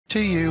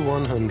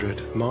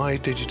TU100 My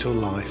Digital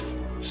Life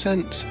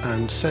Sense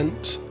and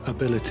Sense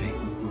Ability.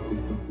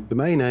 The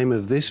main aim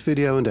of this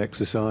video and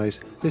exercise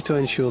is to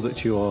ensure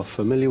that you are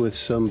familiar with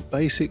some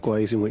basic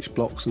ways in which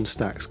blocks and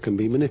stacks can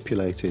be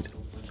manipulated.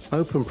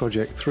 Open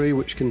Project 3,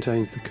 which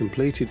contains the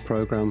completed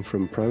program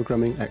from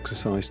Programming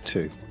Exercise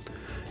 2.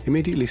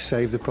 Immediately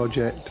save the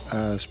project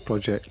as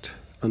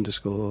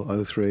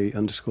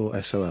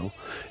project_03_SOL.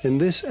 In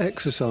this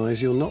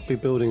exercise you'll not be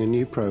building a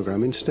new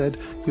program, instead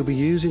you'll be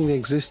using the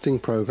existing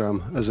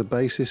program as a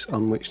basis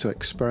on which to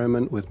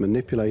experiment with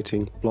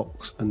manipulating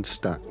blocks and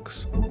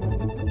stacks.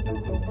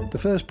 The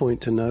first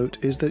point to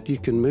note is that you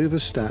can move a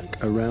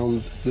stack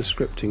around the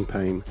scripting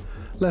pane.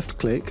 Left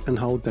click and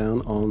hold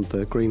down on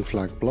the green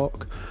flag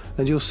block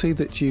and you'll see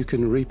that you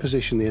can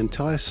reposition the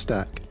entire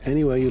stack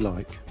anywhere you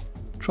like.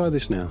 Try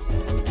this now.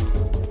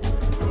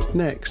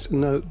 Next,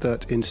 note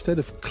that instead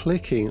of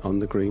clicking on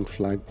the green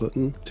flag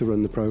button to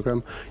run the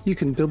program, you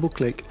can double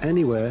click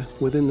anywhere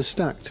within the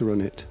stack to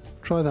run it.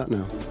 Try that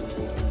now.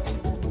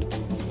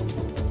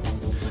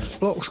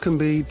 Blocks can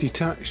be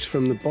detached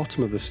from the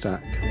bottom of the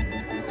stack.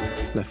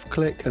 Left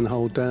click and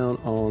hold down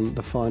on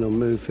the final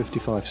Move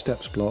 55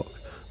 Steps block,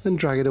 then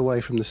drag it away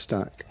from the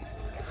stack.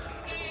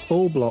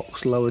 All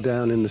blocks lower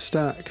down in the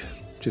stack,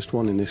 just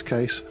one in this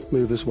case,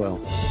 move as well.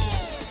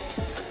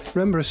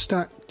 Remember, a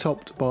stack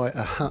topped by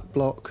a hat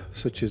block,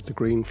 such as the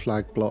green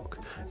flag block,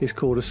 is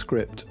called a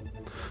script.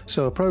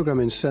 So a program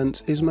in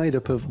Sense is made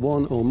up of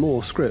one or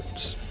more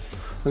scripts.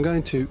 I'm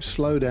going to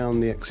slow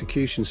down the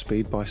execution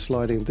speed by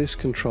sliding this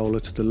controller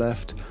to the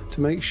left to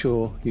make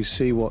sure you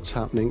see what's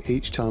happening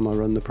each time I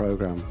run the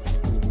program.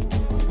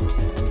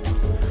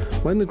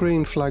 When the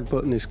green flag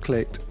button is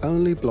clicked,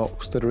 only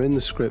blocks that are in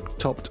the script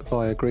topped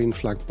by a green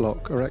flag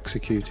block are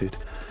executed.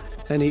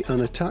 Any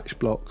unattached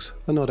blocks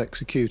are not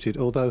executed,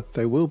 although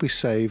they will be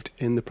saved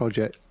in the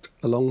project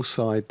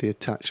alongside the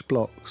attached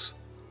blocks.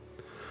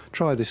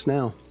 Try this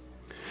now.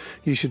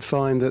 You should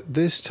find that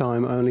this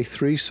time only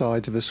 3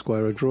 sides of a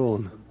square are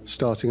drawn.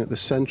 Starting at the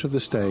centre of the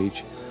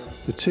stage,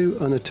 the 2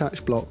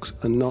 unattached blocks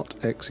are not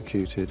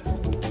executed.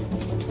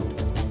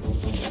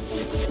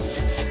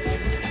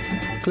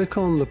 Click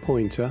on the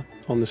pointer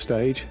on the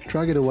stage,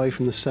 drag it away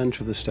from the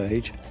centre of the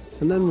stage,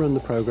 and then run the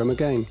program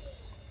again.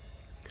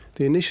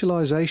 The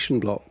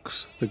initialization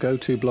blocks, the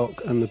go-to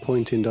block and the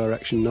point in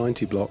direction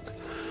 90 block,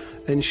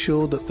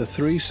 ensure that the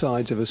 3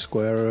 sides of a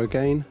square are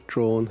again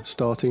drawn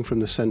starting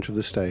from the centre of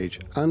the stage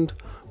and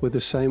with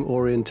the same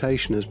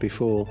orientation as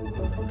before.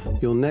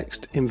 You'll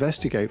next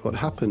investigate what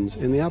happens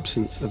in the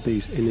absence of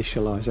these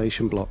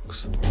initialization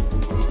blocks.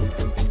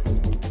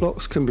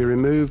 Blocks can be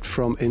removed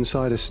from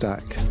inside a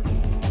stack.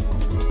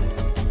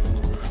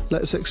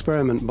 Let's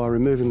experiment by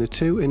removing the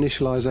 2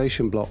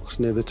 initialization blocks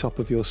near the top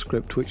of your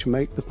script, which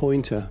make the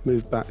pointer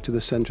move back to the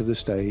center of the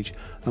stage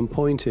and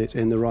point it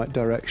in the right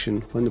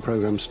direction when the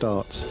program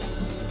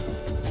starts.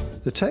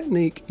 The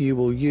technique you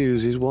will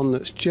use is one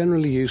that's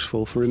generally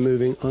useful for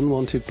removing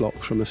unwanted blocks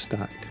from a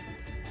stack.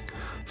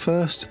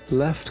 First,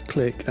 left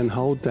click and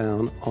hold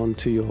down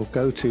onto your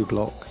go-to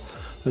block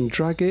and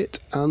drag it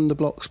and the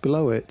blocks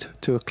below it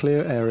to a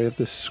clear area of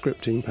the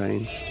scripting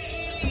pane.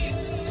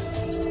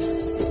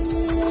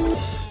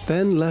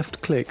 Then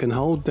left click and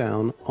hold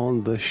down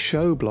on the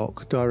show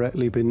block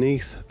directly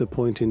beneath the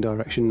point in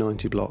direction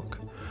 90 block.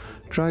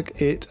 Drag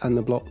it and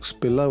the blocks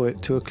below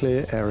it to a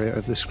clear area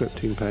of the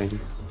scripting pane.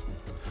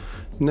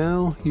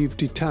 Now you've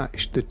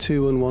detached the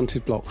 2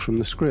 unwanted blocks from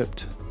the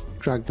script.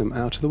 Drag them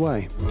out of the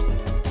way.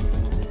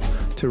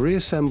 To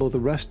reassemble the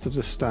rest of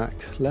the stack,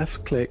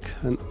 left click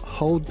and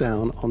hold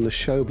down on the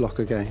show block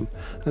again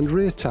and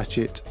reattach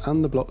it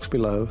and the blocks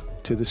below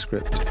to the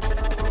script.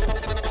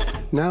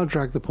 Now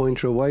drag the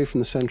pointer away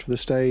from the centre of the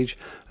stage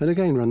and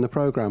again run the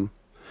program.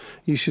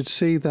 You should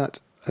see that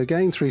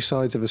again 3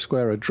 sides of a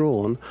square are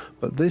drawn,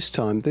 but this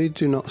time they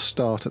do not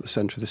start at the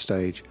centre of the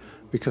stage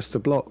because the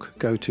block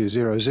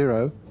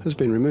go-to-00 has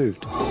been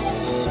removed.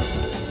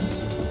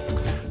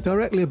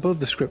 Directly above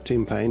the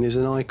scripting pane is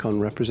an icon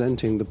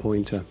representing the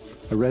pointer,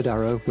 a red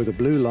arrow with a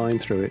blue line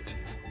through it.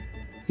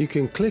 You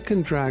can click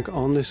and drag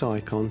on this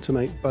icon to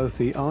make both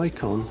the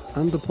icon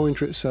and the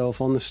pointer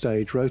itself on the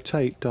stage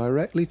rotate,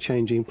 directly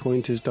changing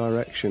pointer's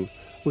direction,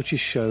 which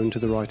is shown to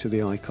the right of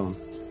the icon.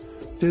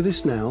 Do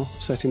this now,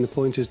 setting the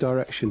pointer's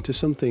direction to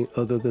something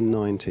other than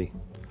 90.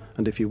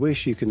 And if you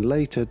wish, you can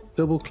later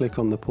double click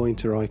on the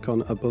pointer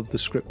icon above the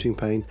scripting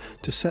pane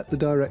to set the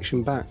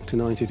direction back to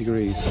 90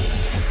 degrees.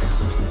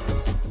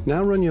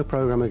 Now run your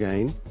program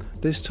again.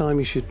 This time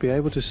you should be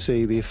able to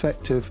see the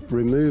effect of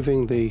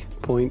removing the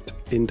point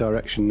in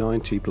direction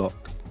 90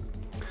 block.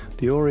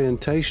 The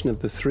orientation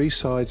of the 3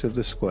 sides of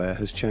the square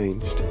has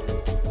changed.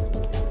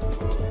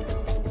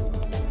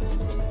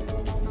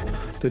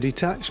 The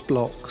detached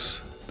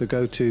blocks, the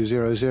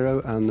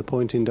go-to-00 and the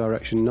point in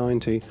direction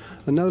 90,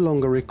 are no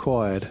longer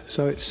required,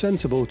 so it's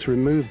sensible to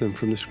remove them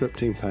from the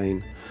scripting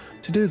pane.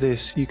 To do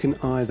this, you can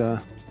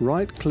either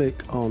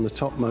right-click on the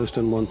topmost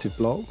unwanted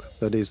block,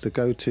 that is the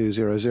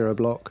go-to-00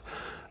 block,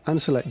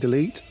 and select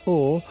delete,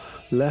 or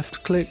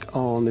left click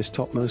on this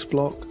topmost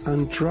block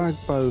and drag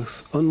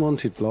both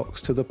unwanted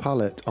blocks to the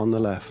palette on the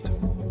left.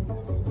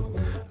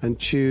 And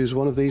choose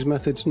one of these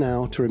methods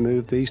now to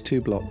remove these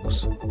two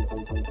blocks.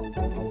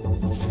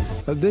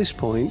 At this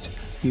point,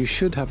 you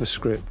should have a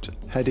script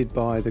headed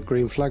by the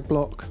green flag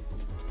block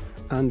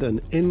and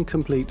an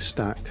incomplete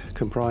stack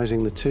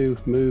comprising the two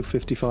move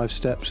 55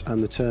 steps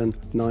and the turn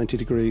 90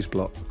 degrees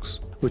blocks,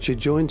 which are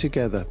joined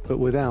together but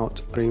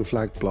without green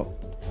flag block.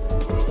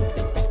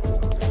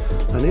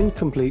 An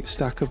incomplete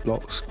stack of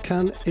blocks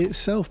can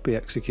itself be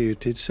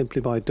executed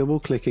simply by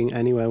double-clicking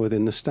anywhere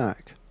within the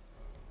stack.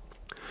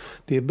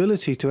 The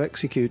ability to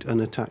execute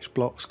unattached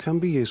blocks can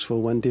be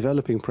useful when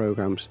developing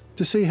programs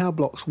to see how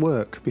blocks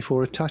work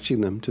before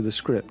attaching them to the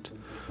script.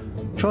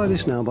 Try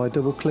this now by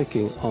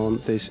double-clicking on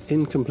this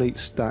incomplete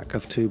stack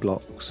of two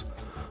blocks.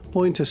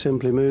 Pointer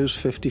simply moves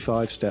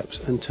 55 steps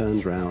and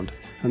turns round,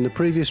 and the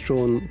previous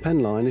drawn pen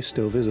line is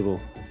still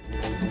visible.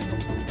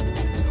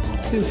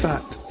 In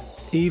fact,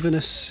 even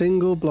a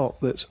single block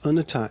that's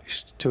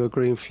unattached to a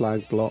green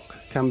flag block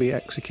can be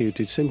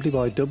executed simply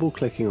by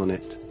double-clicking on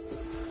it.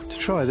 To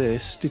try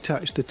this,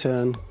 detach the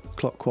turn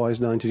clockwise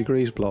 90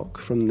 degrees block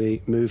from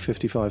the move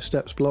 55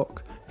 steps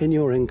block in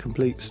your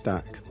incomplete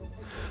stack.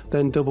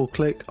 Then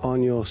double-click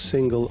on your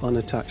single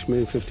unattached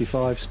move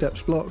 55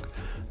 steps block,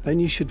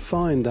 and you should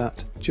find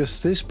that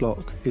just this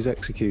block is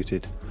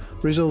executed,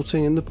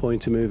 resulting in the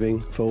pointer moving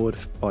forward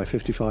by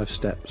 55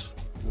 steps.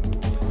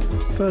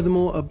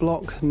 Furthermore, a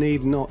block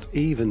need not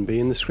even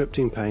be in the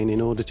scripting pane in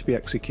order to be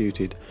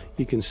executed.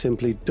 You can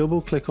simply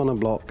double-click on a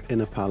block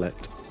in a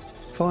palette.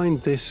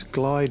 Find this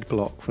glide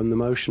block from the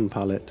motion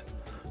palette,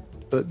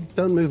 but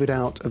don't move it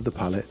out of the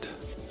palette.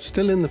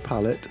 Still in the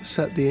palette,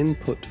 set the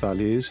input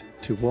values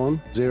to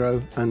 1,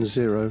 0 and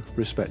 0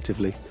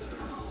 respectively.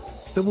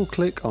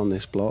 Double-click on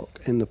this block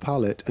in the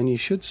palette and you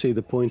should see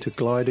the pointer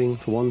gliding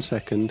for 1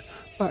 second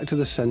back to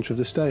the centre of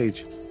the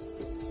stage.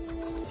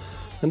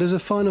 And as a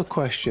final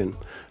question,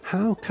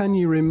 how can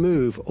you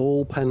remove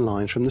all pen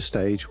lines from the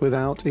stage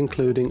without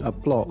including a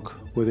block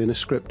within a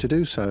script to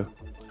do so?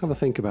 Have a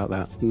think about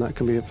that, and that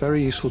can be a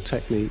very useful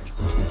technique.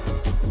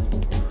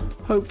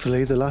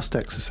 Hopefully the last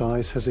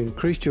exercise has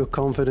increased your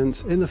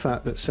confidence in the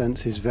fact that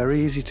Sense is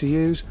very easy to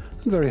use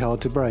and very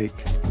hard to break.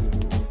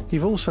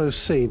 You've also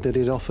seen that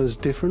it offers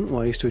different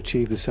ways to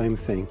achieve the same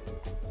thing.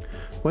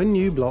 When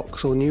new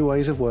blocks or new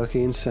ways of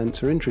working in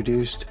Sense are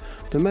introduced,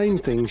 the main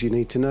things you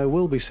need to know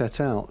will be set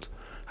out.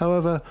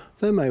 However,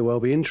 there may well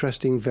be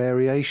interesting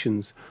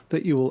variations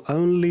that you will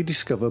only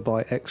discover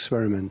by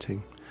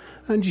experimenting.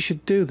 And you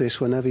should do this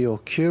whenever your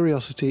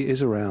curiosity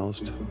is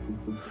aroused.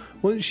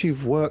 Once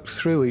you've worked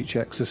through each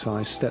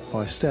exercise step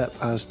by step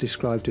as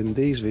described in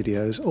these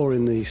videos or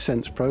in the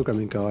Sense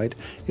programming guide,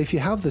 if you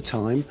have the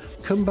time,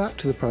 come back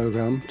to the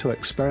program to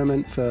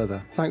experiment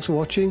further. Thanks for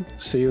watching,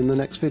 see you in the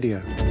next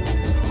video.